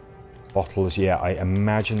 Bottles, yeah, I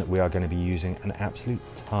imagine that we are going to be using an absolute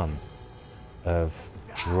ton of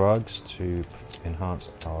drugs to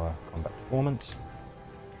enhance our combat performance.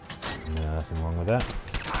 Nothing wrong with that.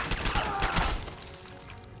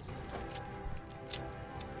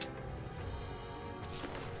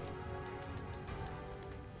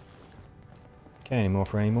 Okay, any more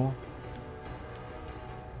for any more?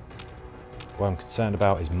 What I'm concerned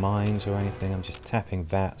about is mines or anything. I'm just tapping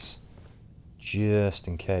VATS just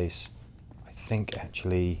in case. I think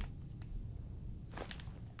actually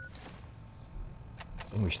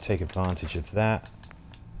we should take advantage of that.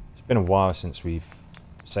 It's been a while since we've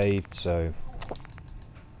saved, so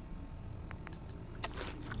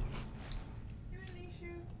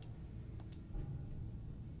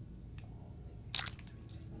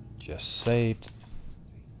just saved.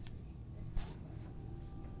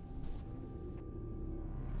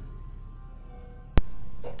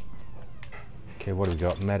 Okay, what do we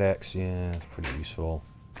got? Med-X, yeah, it's pretty useful.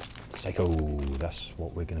 Psycho, that's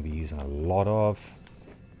what we're going to be using a lot of.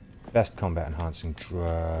 Best combat enhancing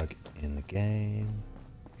drug in the game.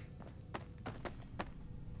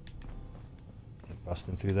 Ain't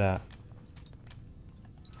busting through that.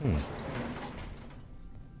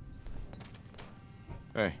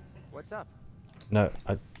 Hey. What's up? No,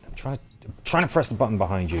 I'm trying to press the button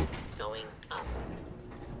behind you. Going up.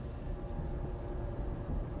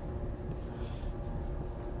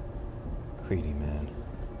 Greedy man.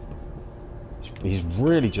 He's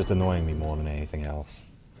really just annoying me more than anything else.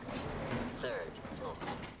 Third floor.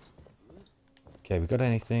 Okay, we got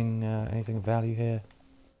anything of value here?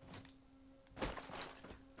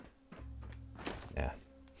 Yeah.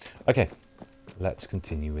 Okay, let's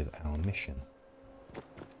continue with our mission.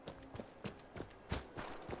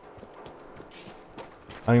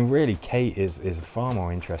 I mean, really, Kate is a far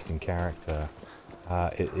more interesting character.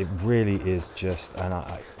 It really is just, and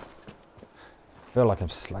I feel like I'm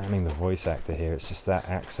slamming the voice actor here. It's just that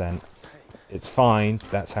accent. It's fine.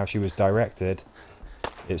 That's how she was directed.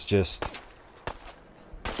 It's just,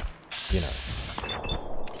 you know.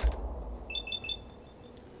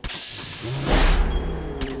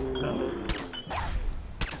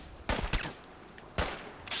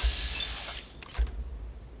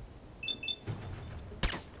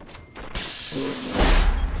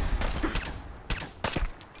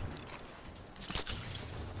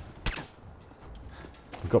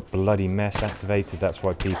 Got bloody mess activated. That's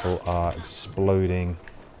why people are exploding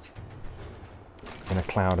in a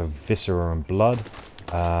cloud of viscera and blood.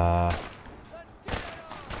 It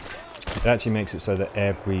actually makes it so that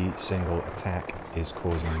every single attack is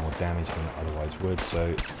causing more damage than it otherwise would.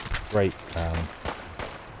 So great,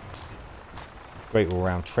 great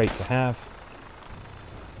all-round trait to have.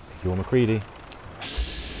 You're MacCready.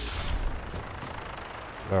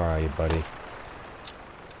 Where are you, buddy?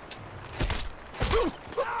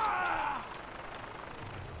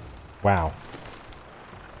 Wow.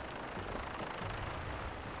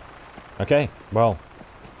 Okay, well,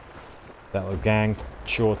 that little gang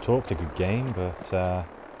sure talked a good game, but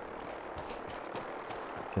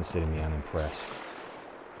consider me unimpressed.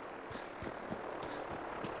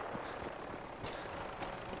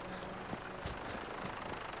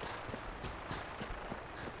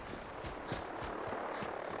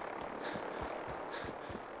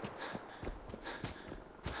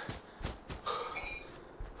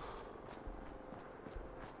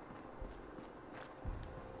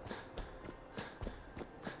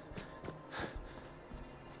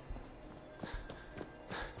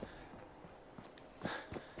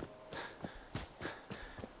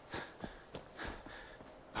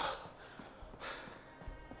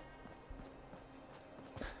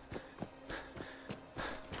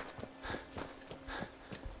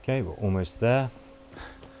 Okay, we're almost there.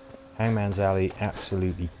 Hangman's Alley,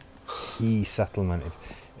 absolutely key settlement.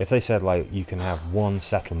 If they said, like, you can have one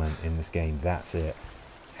settlement in this game, that's it.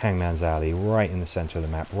 Hangman's Alley, right in the center of the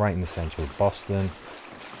map, right in the center of Boston.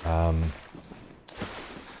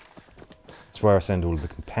 It's where I send all of the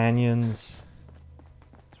companions.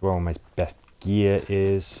 It's where all my best gear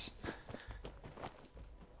is.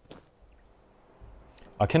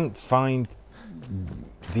 I couldn't find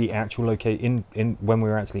the actual location in when we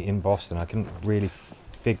were actually in Boston. I couldn't really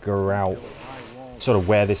figure out sort of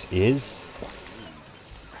where this is.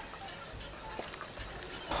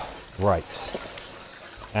 Right.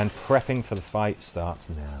 And prepping for the fight starts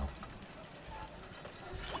now.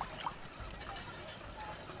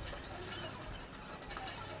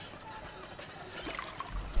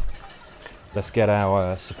 Let's get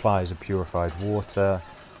our supplies of purified water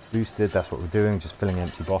boosted. That's what we're doing, just filling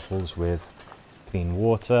empty bottles with clean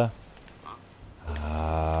water.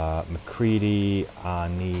 MacCready, I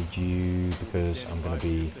need you because I'm going to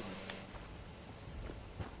be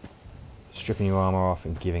stripping your armor off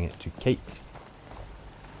and giving it to Kate.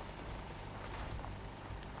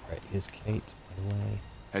 Where is Kate, by the way?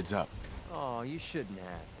 Heads up. Oh, you shouldn't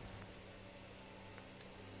have.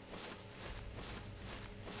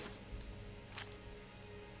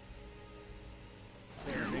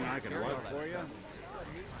 I can work for you.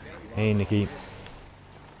 Hey, Nikki.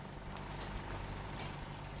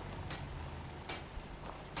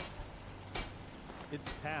 It's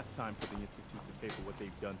past time for the Institute to pay for what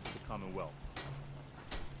they've done to the Commonwealth.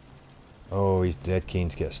 Oh, he's dead keen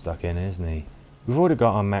to get stuck in, isn't he? We've already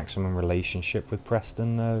got our maximum relationship with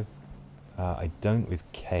Preston, though. I don't with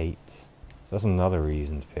Kate. So that's another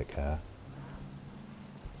reason to pick her.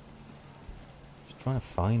 Just trying to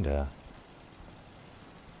find her.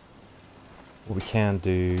 What we can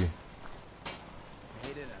do...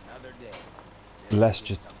 Let's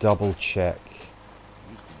just double check.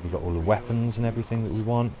 We've got all the weapons and everything that we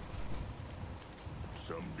want.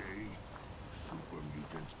 Someday, super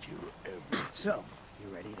mutants kill everything. So, you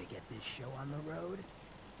ready to get this show on the road?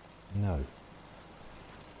 No.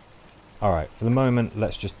 Alright, for the moment,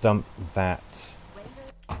 let's just dump that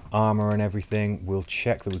armor and everything. We'll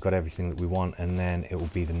check that we've got everything that we want, and then it will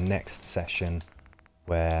be the next session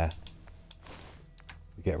where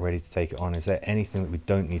we get ready to take it on. Is there anything that we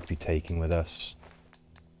don't need to be taking with us?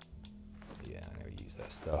 Yeah, I never use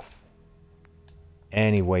that stuff.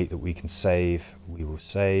 Any weight that we can save, we will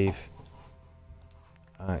save.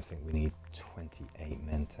 I think we need 28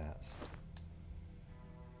 mentats.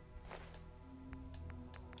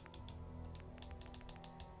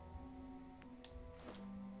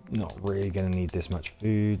 Not really going to need this much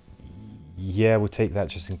food. Yeah, we'll take that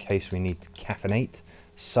just in case we need to caffeinate.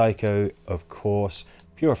 Psycho, of course.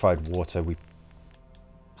 Purified water, we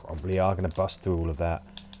probably are going to bust through all of that.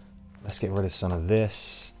 Let's get rid of some of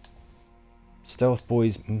this. Stealth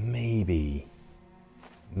boys, maybe.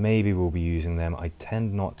 Maybe we'll be using them. I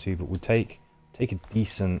tend not to, but we'll take a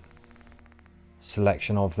decent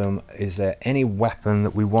selection of them. Is there any weapon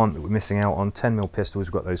that we want that we're missing out on? 10mm pistols,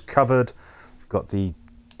 we've got those covered. We've got the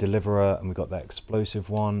Deliverer, and we've got that explosive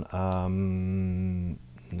one.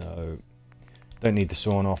 No. Don't need the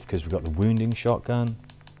sawn off because we've got the wounding shotgun.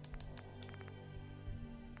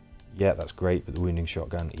 Yeah, that's great, but the wounding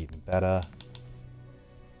shotgun even better.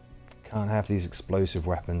 Can't have these explosive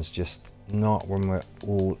weapons, just not when we're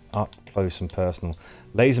all up close and personal.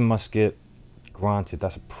 Laser musket, granted,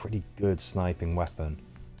 that's a pretty good sniping weapon.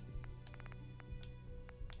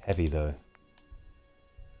 Heavy though.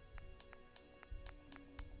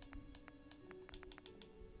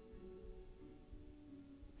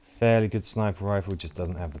 Fairly good sniper rifle, just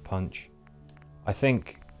doesn't have the punch. I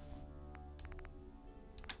think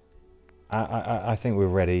I think we're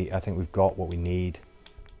ready. I think we've got what we need.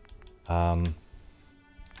 All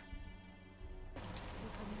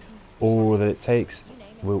that it takes.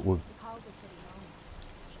 We'll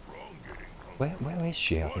where is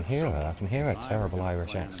she? I can hear her. I can hear her terrible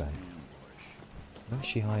Irish accent. Where is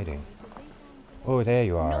she hiding? Oh, there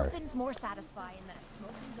you are. Nothing's more satisfying than a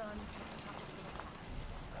smoking gun.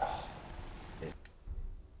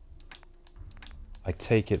 I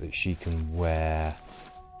take it that she can wear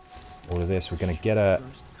all of this. We're going to get her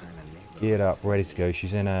geared up, ready to go.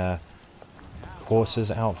 She's in a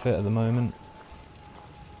horse's outfit at the moment.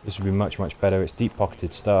 This would be much, much better. It's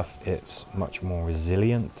deep-pocketed stuff. It's much more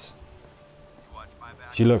resilient.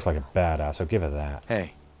 She looks like a badass. I'll give her that.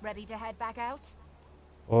 Hey. Ready to head back out?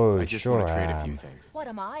 Oh, I just sure want to trade am. a few things. What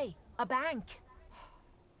am I? A bank?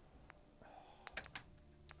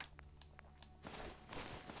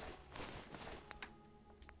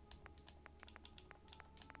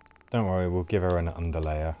 Don't worry, we'll give her an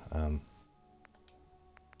underlayer.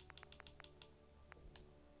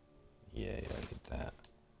 Yeah, you don't need that.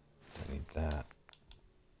 Don't need that.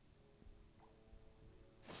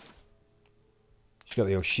 She's got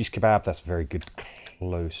the old shish kebab. That's a very good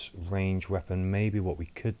close range weapon. Maybe what we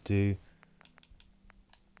could do.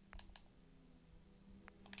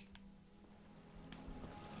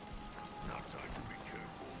 Now time to be careful.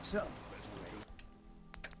 So,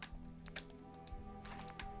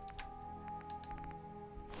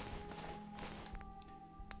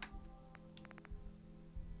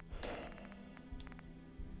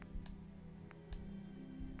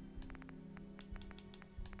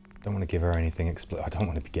 don't want to give her anything I don't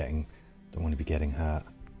want to be getting hurt.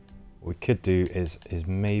 What we could do is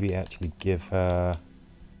maybe actually give her.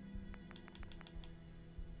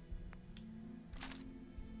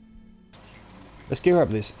 Let's gear up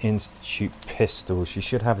this Institute pistol. She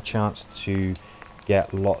should have a chance to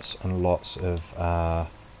get lots and lots of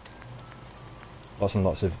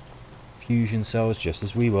fusion cells, just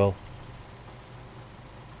as we will.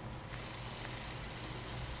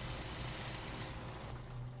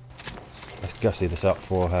 Let's gussy this up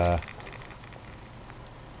for her.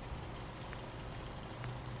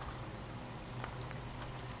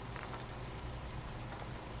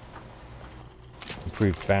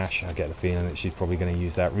 Improved bash. I get the feeling that she's probably going to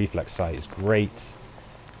use that. Reflex sight is great.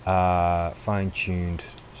 Fine-tuned,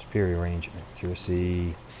 superior range and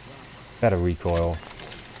accuracy, better recoil.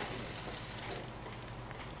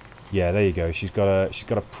 Yeah, there you go. She's got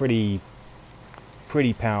a pretty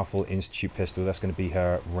powerful Institute pistol. That's going to be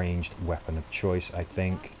her ranged weapon of choice, I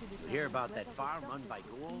think. You hear about that farm run by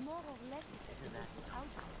ghouls?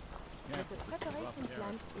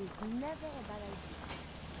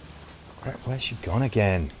 Where's she gone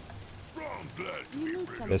again?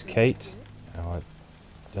 There's Kate, our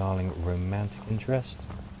darling romantic interest.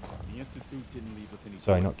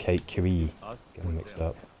 Sorry, not Kate, Curie. Getting mixed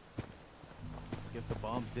up. Guess the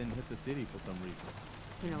bombs didn't hit the city for some reason.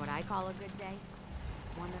 You know what I call a good day?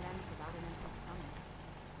 One that ends without an empty stomach.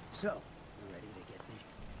 So, you ready to get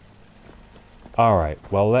this? Alright,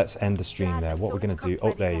 well, let's end the stream there. What we're going to do...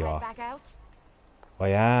 Oh, there you are. I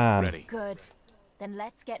am. Ready. Good. Then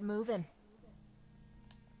let's get moving.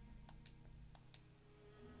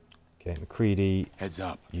 Okay, McCready. Heads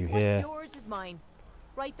up. You here? What's yours is mine.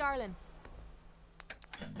 Right, darling?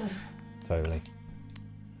 Totally.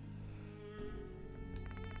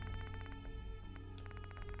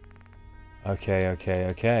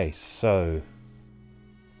 Okay. So...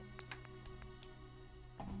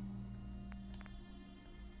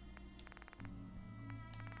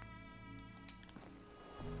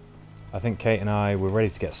 I think Kate and I, we're ready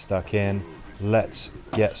to get stuck in. Let's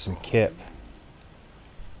get some kip.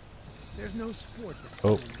 There's no sport.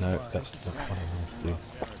 Oh, no, that's not what I wanted to do.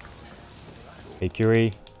 Hey,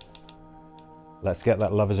 Curie. Let's get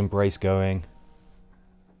that lover's embrace going.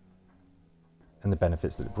 And the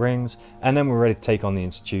benefits that it brings. And then we're ready to take on the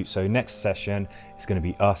Institute. So next session is going to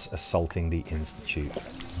be us assaulting the Institute.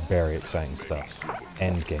 Very exciting stuff.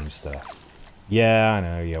 Endgame stuff. Yeah, I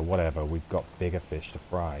know, yeah, whatever. We've got bigger fish to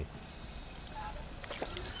fry.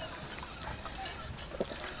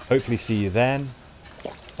 Hopefully see you then.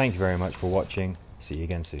 Thank you very much for watching. See you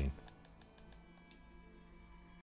again soon.